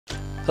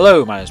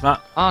Hello, my name's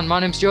Matt. And my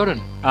name's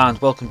Jordan. And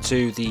welcome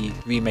to the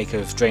remake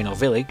of Draynor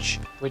Village.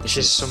 Which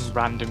is some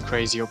random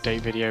crazy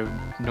update video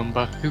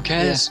number. Who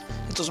cares?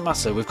 Yeah, it doesn't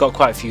matter, we've got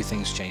quite a few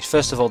things changed.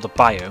 First of all, the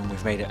biome,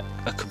 we've made it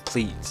a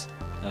complete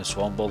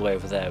swamp all the way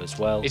over there as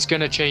well. It's going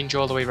to change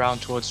all the way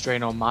around towards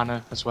Draynor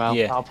Manor as well.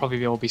 Yeah. That'll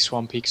probably all be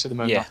swampy because at the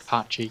moment that's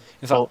patchy.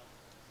 In fact,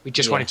 we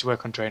just wanted to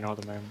work on Draynor at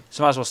the moment.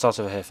 So might as well start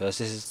over here first.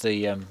 This is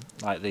the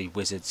like the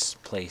wizard's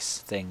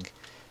place thing.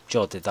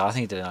 Jord did that. I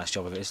think he did a nice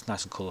job of it. It's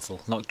nice and colourful,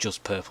 not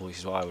just purple, which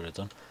is what I would have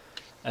done.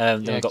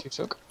 Then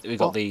we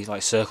got the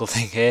like circle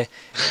thing here.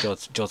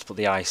 Jord's put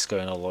the ice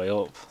going all the way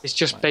up. It's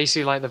just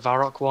basically like the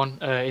Varrock one.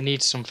 It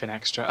needs something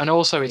extra, and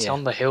also it's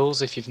on the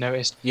hills if you've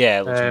noticed.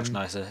 Yeah, it looks much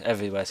nicer.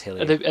 Everywhere's hilly.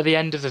 At the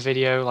end of the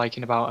video, like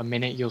in about a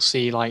minute, you'll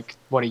see like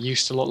what it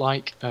used to look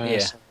like. So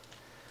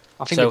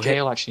I think the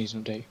Gale actually needs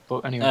an update,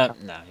 but anyway.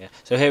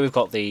 So here we've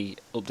got the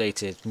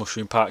updated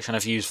mushroom patch, and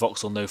I've used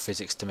voxel no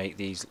physics to make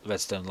these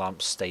redstone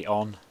lamps stay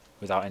on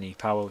without any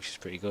power, which is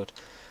pretty good.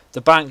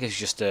 The bank is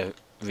just a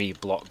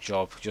re-block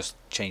job, just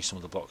change some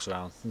of the blocks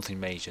around, nothing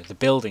major. The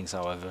buildings,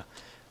 however,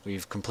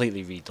 we've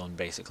completely redone,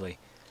 basically.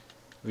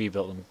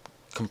 Rebuilt them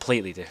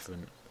completely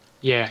different.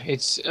 Yeah,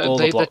 it's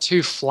they're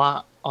too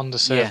flat on the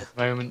server at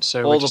the moment,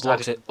 so all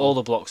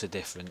the blocks are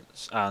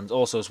different, and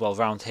also as well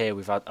around here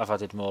I've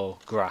added more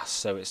grass,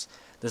 so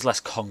there's less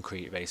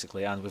concrete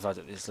basically, and we've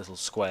added this little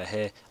square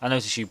here. I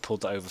noticed you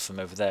pulled that over from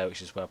over there,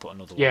 which is where I put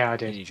another one. Yeah, I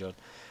did.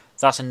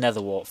 That's a nether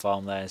wart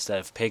farm there instead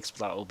of pigs,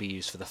 but that will be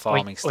used for the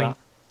farming stuff.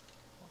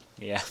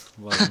 Yeah,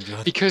 well done,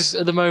 John. Because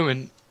at the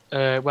moment,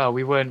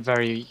 we weren't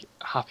very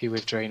happy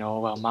with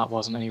Draynor. Well, Matt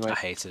wasn't anyway. I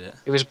hated it.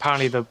 It was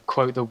apparently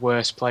the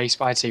worst place,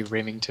 but I'd say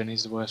Rimington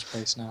is the worst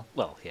place now.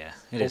 Well, yeah,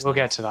 We'll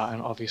get to that,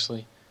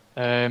 obviously.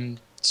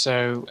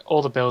 So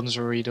all the buildings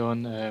were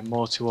redone,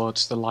 more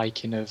towards the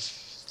liking of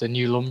the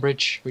new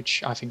Lumbridge,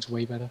 which I think is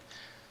way better.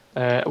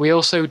 We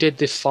also did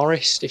the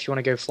forest, if you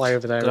want to go fly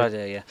over there. Good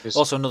idea, yeah.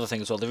 Also another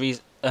thing as well,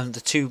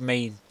 the two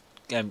main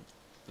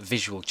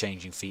visual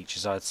changing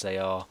features I'd say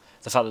are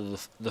the fact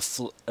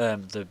that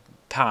the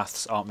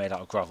paths aren't made out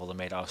of gravel, they're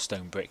made out of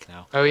stone brick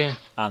now. Oh yeah.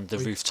 And the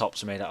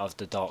rooftops are made out of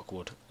the dark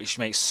wood, which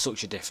makes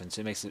such a difference.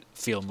 It makes it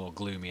feel more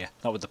gloomier.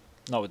 Not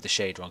with the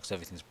shade on, because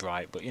everything's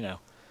bright, but you know,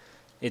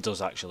 it does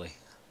actually.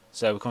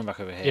 So we're coming back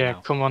over here now.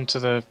 Yeah, come on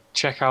to the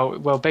checkout.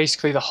 Well,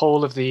 basically the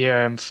whole of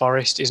the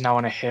forest is now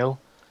on a hill.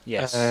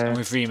 Yes, and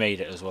we've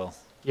remade it as well.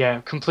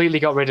 Yeah, completely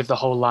got rid of the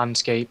whole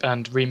landscape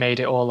and remade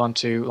it all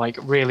onto like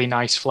really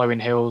nice flowing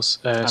hills.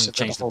 And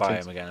changed the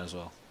biome again as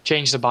well.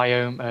 Changed the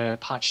biome,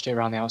 patched it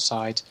around the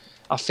outside.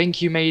 I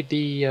think you made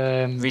the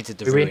redid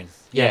the ruin.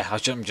 Yeah,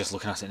 I'm just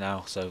looking at it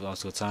now, so that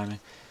was good timing.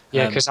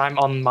 Yeah, because I'm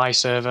on my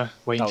server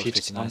waiting for you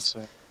to come.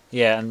 So.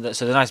 Yeah, and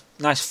so the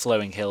nice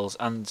flowing hills,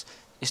 and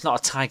it's not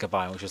a tiger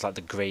biome, which is like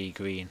the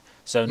grey-green.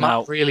 So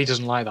Matt really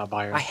doesn't like that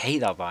biome. I hate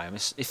that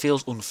biome. It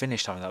feels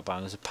unfinished having that biome.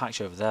 There's a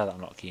patch over there that I'm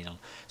not keen on.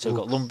 So we've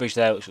got Lumbridge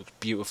there, which looks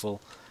beautiful.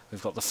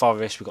 We've got the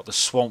forest. We've got the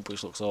swamp,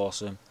 which looks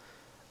awesome.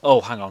 Oh,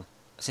 hang on.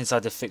 Since I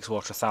did fix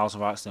water 1,000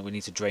 by accident, we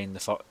need to drain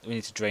it.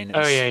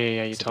 Oh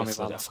yeah. You told me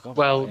about that.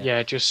 Well,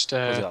 just.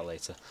 We'll do that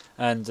later.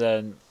 And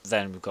then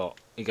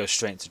it goes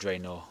straight into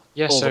Draynor.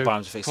 Yeah. All so the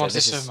biomes are fixed.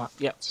 Disconnect.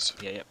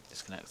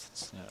 Disconnect.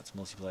 It's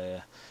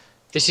multiplayer.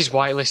 This is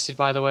whitelisted,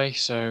 by the way,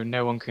 so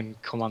no one can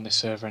come on this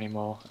server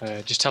anymore.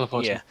 Just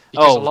teleport. Yeah.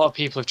 Because a lot of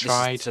people have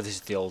tried. So this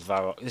is the old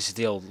Varrock. This is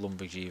the old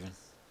Lumbridge even.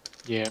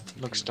 Yeah,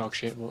 looks dog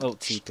shit. But... Oh,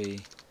 TP.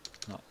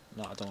 No,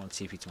 I don't want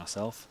to TP to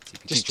myself.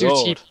 TP just to do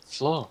TP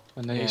floor,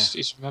 and then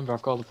remember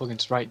I've got all the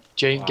plugins. Right,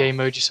 game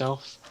mode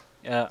yourself.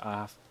 Yeah, I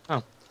have.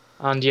 Oh,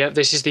 and yeah,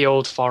 this is the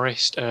old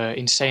forest.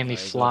 Insanely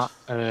flat,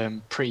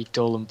 pretty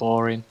dull and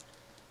boring.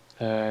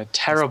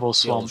 Terrible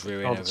swamp. The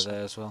old ruin over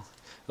there as well.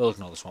 We'll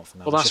ignore the swamp for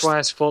now. Well, that's why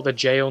I thought the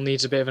jail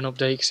needs a bit of an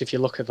update, because if you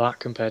look at that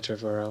compared to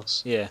everywhere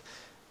else. Yeah,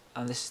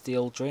 and this is the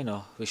old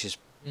Draynor, which is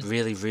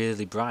really,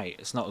 really bright.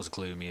 It's not as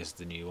gloomy as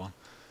the new one.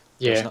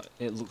 Yeah.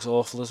 It looks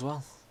awful as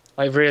well.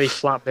 Like really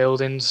flat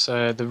buildings.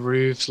 The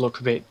roofs look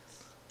a bit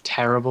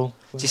terrible.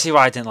 Do you see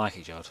why I didn't like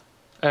it, Jod?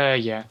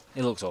 Yeah.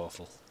 It looks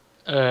awful.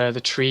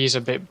 The trees are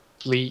a bit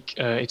bleak.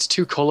 It's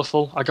too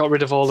colourful. I got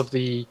rid of all of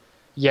the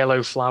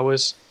yellow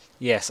flowers.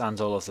 Yes, and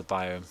all of the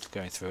biome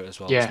going through it as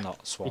well. Yeah, it's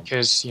not swamp.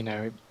 Because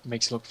it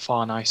makes it look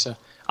far nicer.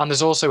 And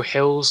there's also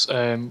hills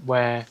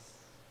where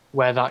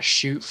that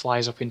chute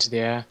flies up into the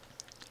air.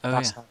 Oh,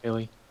 that's not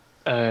really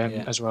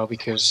as well,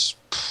 because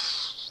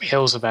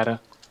hills are better.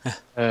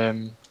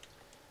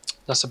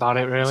 That's about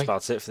it, really.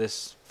 That's about it for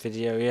this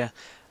video, yeah.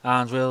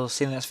 And we'll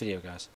see you in the next video, guys.